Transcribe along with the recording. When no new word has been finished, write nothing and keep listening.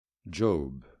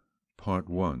Job, Part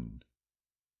 1.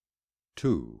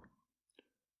 2.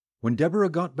 When Deborah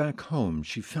got back home,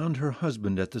 she found her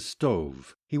husband at the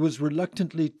stove. He was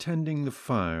reluctantly tending the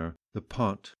fire, the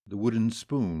pot, the wooden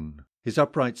spoon. His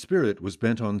upright spirit was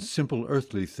bent on simple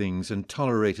earthly things and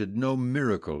tolerated no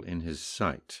miracle in his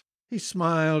sight. He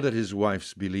smiled at his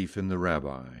wife's belief in the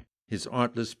rabbi. His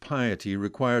artless piety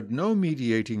required no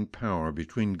mediating power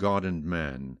between God and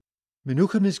man.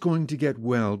 "Menuchem is going to get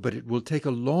well, but it will take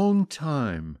a long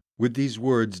time." With these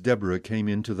words Deborah came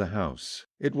into the house.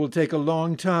 "It will take a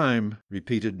long time,"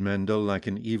 repeated Mendel like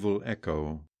an evil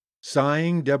echo.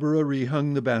 Sighing, Deborah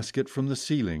rehung the basket from the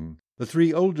ceiling. The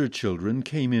 3 older children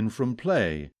came in from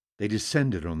play. They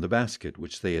descended on the basket,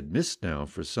 which they had missed now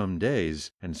for some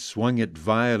days, and swung it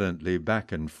violently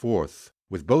back and forth.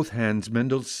 With both hands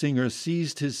Mendel Singer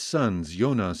seized his sons,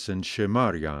 Jonas and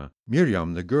Shemaria.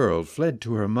 Miriam, the girl, fled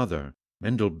to her mother.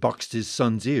 Mendel boxed his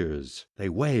sons' ears. They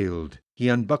wailed. He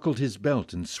unbuckled his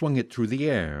belt and swung it through the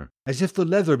air, as if the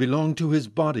leather belonged to his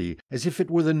body, as if it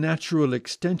were the natural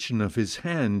extension of his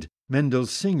hand. Mendel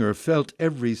Singer felt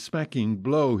every smacking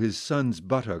blow his sons'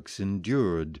 buttocks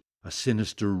endured. A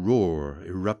sinister roar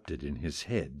erupted in his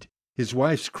head. His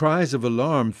wife's cries of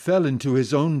alarm fell into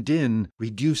his own din,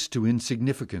 reduced to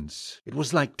insignificance. It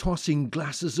was like tossing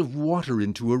glasses of water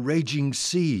into a raging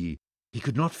sea. He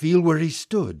could not feel where he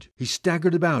stood. He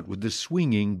staggered about with the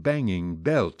swinging, banging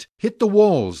belt, hit the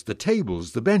walls, the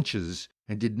tables, the benches,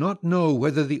 and did not know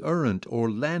whether the errant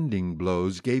or landing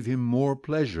blows gave him more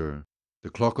pleasure. The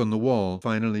clock on the wall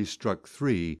finally struck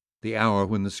 3, the hour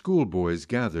when the schoolboys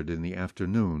gathered in the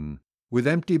afternoon. With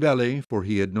empty belly, for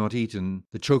he had not eaten,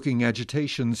 the choking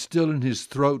agitation still in his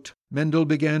throat, Mendel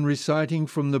began reciting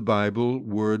from the Bible,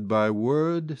 word by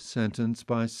word, sentence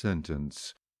by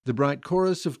sentence. The bright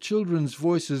chorus of children's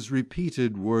voices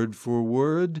repeated word for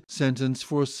word, sentence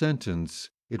for sentence.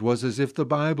 It was as if the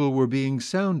Bible were being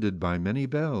sounded by many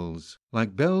bells.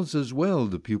 Like bells as well,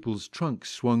 the pupils' trunks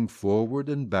swung forward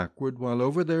and backward, while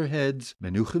over their heads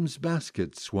Menuchem's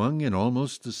basket swung in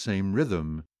almost the same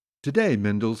rhythm. Today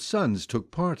Mendel's sons took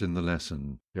part in the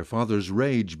lesson. Their father's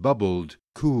rage bubbled,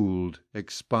 cooled,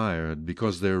 expired,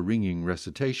 because their ringing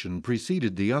recitation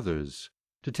preceded the others.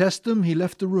 To test them, he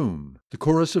left the room. The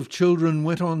chorus of children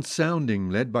went on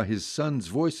sounding, led by his sons'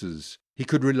 voices. He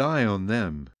could rely on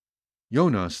them.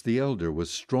 Jonas, the elder, was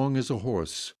strong as a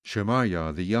horse.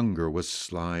 Shemaria, the younger, was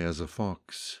sly as a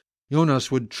fox.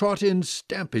 Jonas would trot in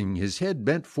stamping, his head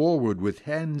bent forward with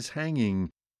hands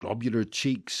hanging, globular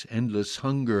cheeks, endless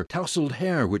hunger, tousled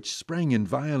hair which sprang in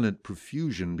violent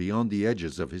profusion beyond the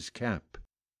edges of his cap.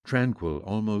 Tranquil,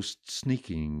 almost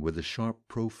sneaking, with a sharp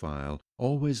profile,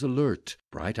 always alert,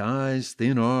 bright eyes,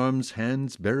 thin arms,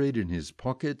 hands buried in his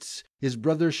pockets, his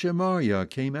brother Shemaria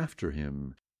came after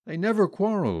him. They never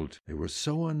quarreled. They were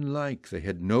so unlike. They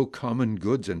had no common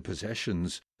goods and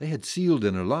possessions. They had sealed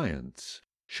an alliance.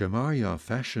 Shemaria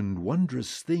fashioned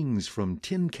wondrous things from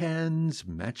tin cans,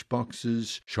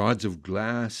 matchboxes, shards of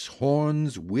glass,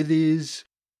 horns, withies.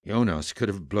 Jonas could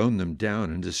have blown them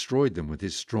down and destroyed them with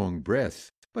his strong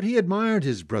breath. But he admired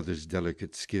his brother's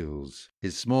delicate skills.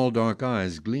 His small dark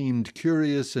eyes gleamed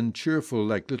curious and cheerful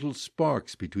like little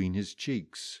sparks between his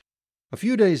cheeks. A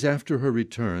few days after her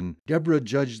return, Deborah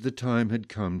judged the time had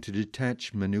come to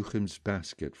detach Menuchem's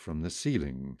basket from the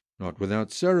ceiling. Not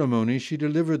without ceremony she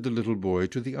delivered the little boy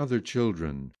to the other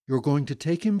children. "You're going to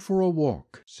take him for a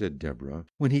walk," said Deborah.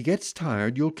 "When he gets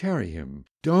tired, you'll carry him.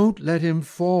 Don't let him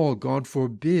fall, God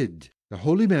forbid. The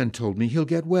holy man told me he'll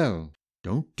get well.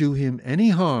 Don't do him any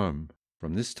harm."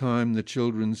 From this time the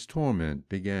children's torment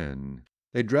began.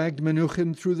 They dragged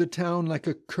Menuchem through the town like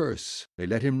a curse. They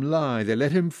let him lie, they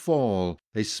let him fall.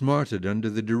 They smarted under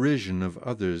the derision of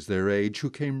others their age who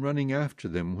came running after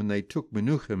them when they took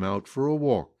Menuchem out for a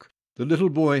walk. The little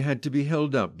boy had to be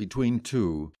held up between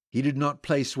 2. He did not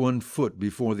place one foot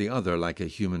before the other like a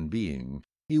human being.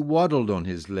 He waddled on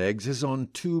his legs as on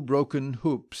 2 broken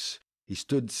hoops. He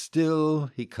stood still,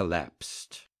 he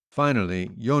collapsed.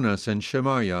 Finally, Jonas and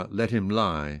Shemaria let him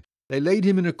lie. They laid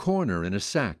him in a corner in a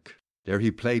sack. There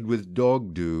he played with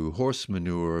dog-dew, horse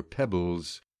manure,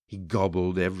 pebbles. He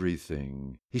gobbled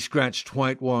everything. He scratched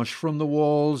whitewash from the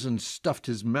walls and stuffed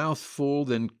his mouth full,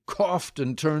 then coughed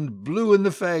and turned blue in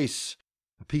the face.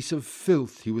 A piece of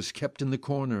filth, he was kept in the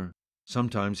corner.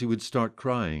 Sometimes he would start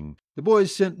crying. The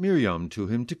boys sent Miriam to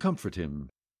him to comfort him.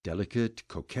 Delicate,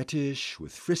 coquettish,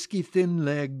 with frisky thin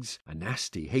legs, a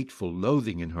nasty, hateful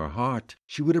loathing in her heart,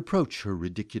 she would approach her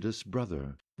ridiculous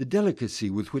brother. The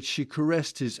delicacy with which she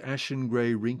caressed his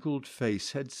ashen-gray, wrinkled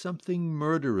face had something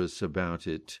murderous about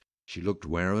it. She looked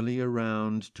warily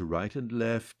around, to right and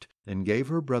left, then gave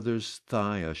her brother's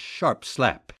thigh a sharp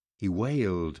slap. He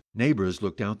wailed. Neighbors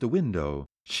looked out the window.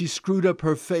 She screwed up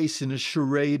her face in a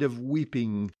charade of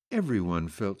weeping. Everyone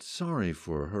felt sorry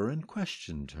for her and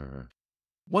questioned her.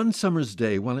 One summer's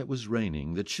day, while it was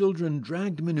raining, the children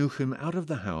dragged Menuchim out of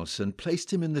the house and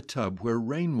placed him in the tub where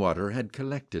rainwater had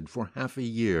collected for half a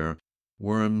year.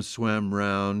 Worms swam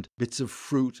round, bits of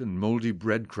fruit and mouldy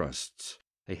bread crusts.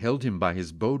 They held him by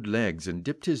his bowed legs and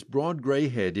dipped his broad grey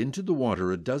head into the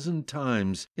water a dozen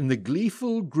times in the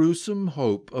gleeful, gruesome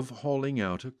hope of hauling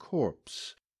out a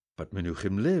corpse. But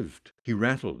Menuchim lived. He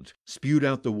rattled, spewed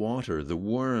out the water, the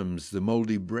worms, the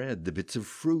mouldy bread, the bits of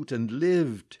fruit, and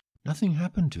lived. Nothing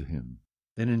happened to him.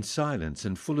 Then in silence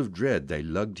and full of dread they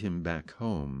lugged him back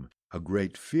home. A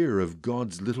great fear of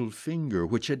God's little finger,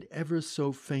 which had ever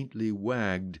so faintly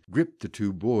wagged, gripped the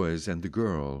two boys and the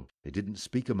girl. They didn't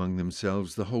speak among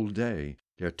themselves the whole day.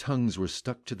 Their tongues were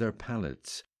stuck to their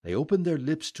palates. They opened their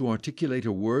lips to articulate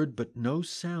a word, but no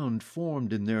sound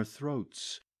formed in their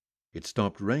throats. It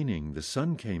stopped raining. The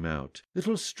sun came out.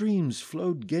 Little streams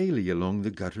flowed gaily along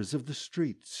the gutters of the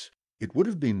streets. It would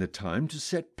have been the time to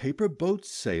set paper boats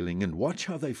sailing and watch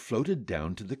how they floated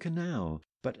down to the canal.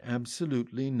 But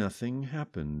absolutely nothing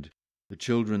happened. The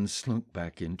children slunk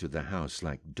back into the house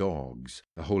like dogs.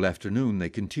 The whole afternoon they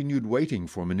continued waiting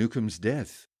for Menuchim's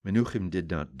death. Menuchim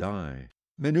did not die.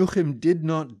 Menuchim did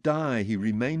not die. He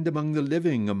remained among the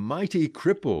living, a mighty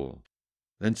cripple.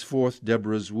 Thenceforth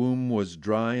Deborah's womb was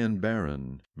dry and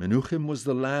barren. Menuchim was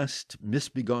the last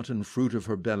misbegotten fruit of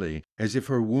her belly, as if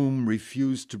her womb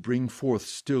refused to bring forth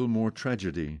still more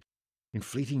tragedy. In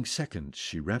fleeting seconds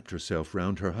she wrapped herself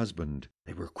round her husband.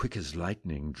 They were quick as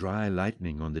lightning, dry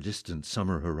lightning on the distant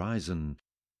summer horizon.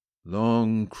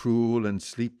 Long, cruel, and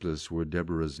sleepless were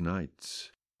Deborah's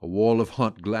nights. A wall of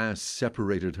hot glass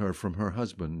separated her from her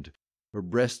husband. Her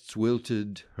breasts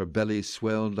wilted, her belly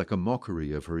swelled like a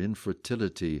mockery of her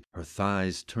infertility, her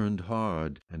thighs turned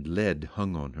hard, and lead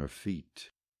hung on her feet.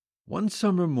 One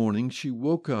summer morning she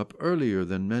woke up earlier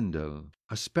than Mendel.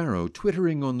 A sparrow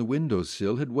twittering on the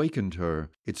window-sill had wakened her.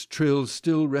 Its trill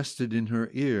still rested in her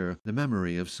ear, the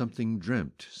memory of something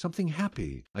dreamt, something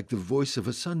happy, like the voice of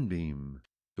a sunbeam.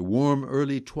 The warm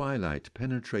early twilight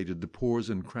penetrated the pores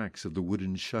and cracks of the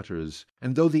wooden shutters,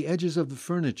 and though the edges of the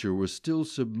furniture were still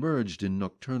submerged in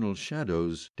nocturnal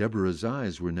shadows, Deborah's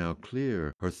eyes were now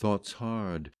clear, her thoughts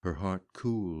hard, her heart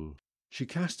cool. She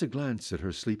cast a glance at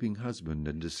her sleeping husband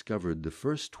and discovered the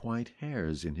first white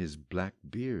hairs in his black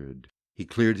beard. He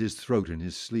cleared his throat in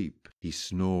his sleep. He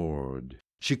snored.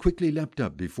 She quickly leapt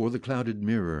up before the clouded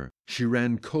mirror. She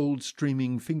ran cold,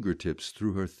 streaming fingertips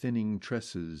through her thinning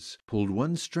tresses, pulled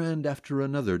one strand after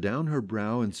another down her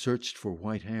brow and searched for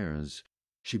white hairs.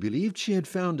 She believed she had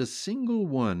found a single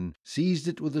one, seized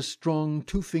it with a strong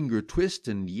two-finger twist,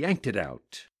 and yanked it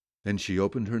out. Then she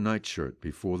opened her nightshirt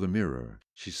before the mirror.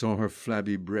 She saw her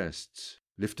flabby breasts,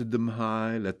 lifted them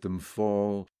high, let them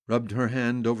fall, rubbed her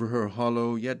hand over her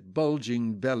hollow yet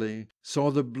bulging belly,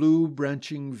 saw the blue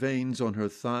branching veins on her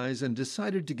thighs, and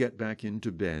decided to get back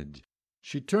into bed.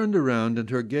 She turned around, and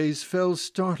her gaze fell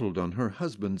startled on her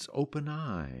husband's open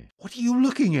eye. "What are you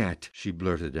looking at?" she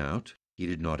blurted out. He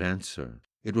did not answer.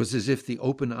 It was as if the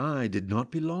open eye did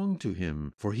not belong to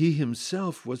him, for he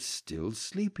himself was still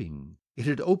sleeping. It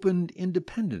had opened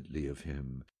independently of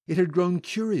him. It had grown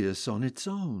curious on its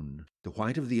own. The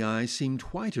white of the eye seemed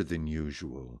whiter than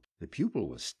usual. The pupil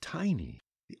was tiny.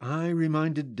 The eye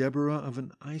reminded Deborah of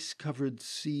an ice-covered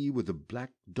sea with a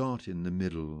black dot in the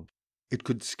middle. It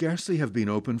could scarcely have been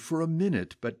open for a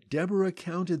minute, but Deborah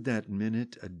counted that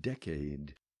minute a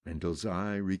decade. Mendel's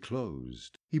eye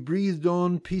reclosed. He breathed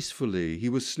on peacefully. He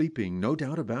was sleeping, no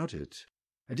doubt about it.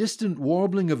 A distant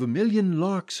warbling of a million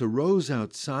larks arose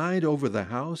outside, over the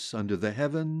house, under the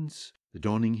heavens. The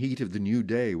dawning heat of the new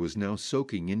day was now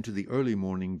soaking into the early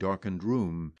morning darkened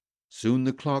room. Soon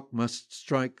the clock must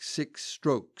strike 6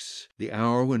 strokes, the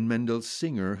hour when Mendel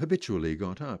Singer habitually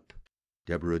got up.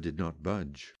 Deborah did not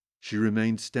budge. She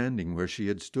remained standing where she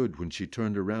had stood when she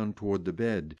turned around toward the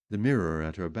bed, the mirror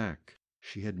at her back.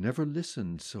 She had never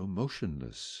listened so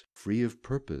motionless, free of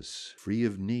purpose, free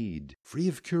of need, free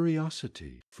of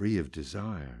curiosity, free of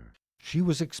desire. She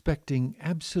was expecting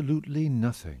absolutely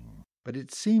nothing, but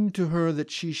it seemed to her that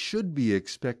she should be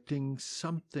expecting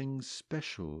something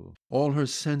special. All her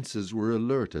senses were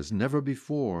alert as never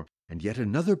before, and yet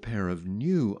another pair of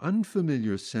new,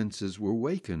 unfamiliar senses were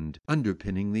wakened,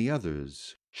 underpinning the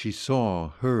others. She saw,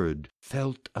 heard,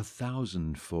 felt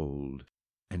 1,000-fold.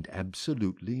 And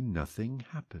absolutely nothing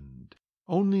happened.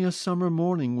 Only a summer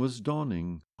morning was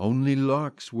dawning. Only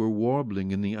larks were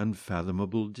warbling in the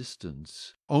unfathomable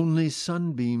distance. Only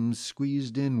sunbeams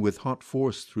squeezed in with hot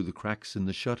force through the cracks in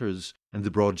the shutters, and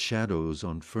the broad shadows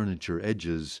on furniture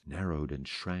edges narrowed and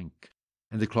shrank.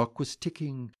 And the clock was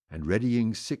ticking and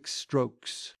readying 6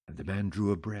 strokes, and the man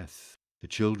drew a breath. The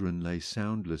children lay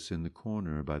soundless in the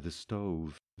corner by the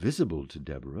stove, visible to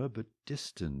Deborah, but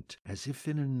distant, as if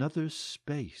in another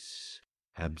space.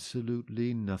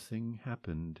 Absolutely nothing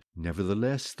happened.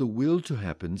 Nevertheless, the will to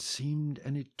happen seemed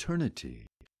an eternity.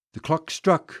 The clock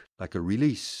struck like a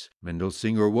release. Mendel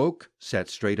Singer woke, sat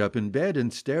straight up in bed,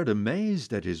 and stared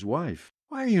amazed at his wife.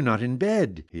 "Why are you not in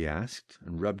bed?" he asked,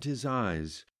 and rubbed his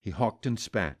eyes. He hawked and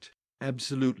spat.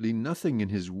 Absolutely nothing in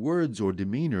his words or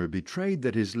demeanor betrayed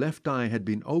that his left eye had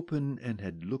been open and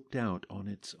had looked out on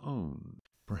its own.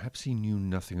 Perhaps he knew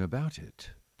nothing about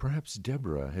it. Perhaps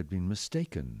Deborah had been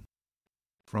mistaken.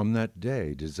 From that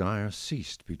day, desire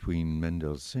ceased between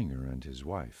Mendel Singer and his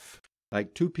wife.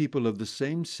 Like 2 people of the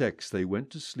same sex, they went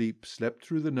to sleep, slept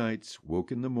through the nights,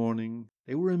 woke in the morning.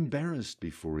 They were embarrassed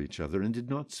before each other and did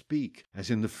not speak, as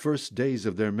in the first days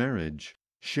of their marriage.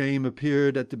 Shame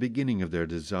appeared at the beginning of their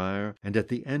desire, and at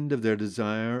the end of their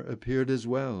desire appeared as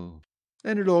well.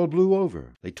 Then it all blew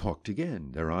over. They talked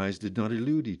again. Their eyes did not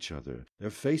elude each other. Their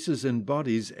faces and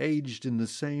bodies aged in the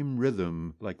same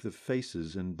rhythm, like the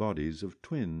faces and bodies of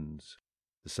twins.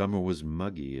 The summer was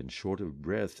muggy and short of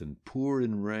breath and poor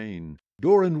in rain.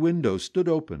 Door and window stood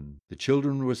open. The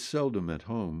children were seldom at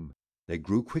home. They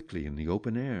grew quickly in the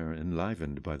open air,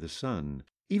 enlivened by the sun.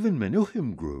 Even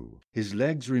Menuchim grew. His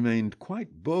legs remained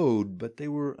quite bowed, but they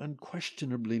were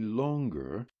unquestionably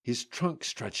longer. His trunk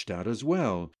stretched out as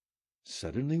well.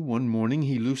 Suddenly one morning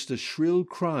he loosed a shrill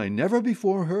cry never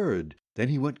before heard. Then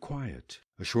he went quiet.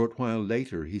 A short while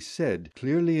later he said,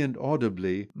 clearly and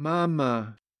audibly,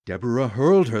 "Mama." Deborah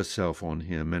hurled herself on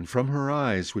him, and from her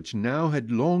eyes, which now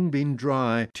had long been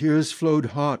dry, tears flowed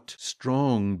hot,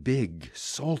 strong, big,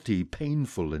 salty,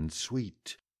 painful, and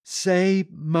sweet. "Say,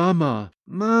 Mama,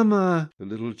 Mama," the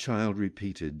little child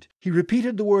repeated. He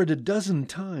repeated the word 12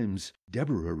 times.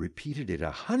 Deborah repeated it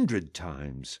 100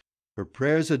 times. Her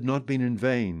prayers had not been in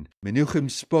vain. Menuchim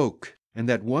spoke, and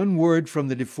that one word from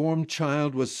the deformed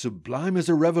child was sublime as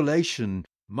a revelation,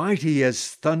 mighty as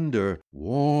thunder,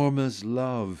 warm as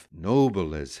love,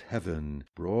 noble as heaven,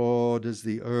 broad as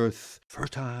the earth,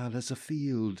 fertile as a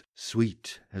field,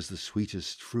 sweet as the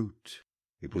sweetest fruit.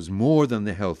 It was more than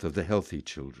the health of the healthy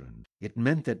children. It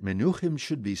meant that Menuchim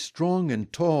should be strong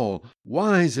and tall,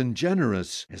 wise and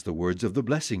generous, as the words of the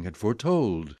blessing had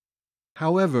foretold.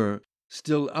 However,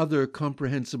 still other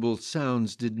comprehensible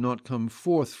sounds did not come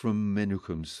forth from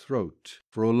Menuchim's throat.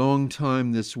 For a long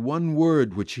time this one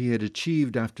word which he had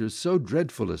achieved after so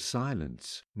dreadful a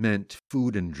silence meant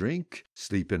food and drink,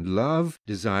 sleep and love,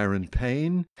 desire and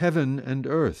pain, heaven and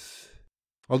earth.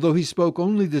 Although he spoke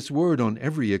only this word on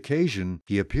every occasion,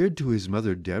 he appeared to his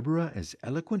mother Deborah as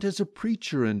eloquent as a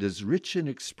preacher and as rich in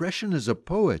expression as a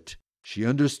poet. She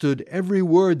understood every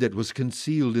word that was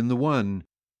concealed in the one.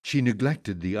 She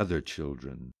neglected the other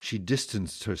children. She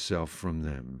distanced herself from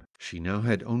them. She now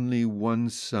had only one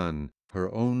son,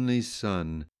 her only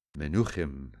son,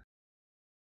 Menuchim.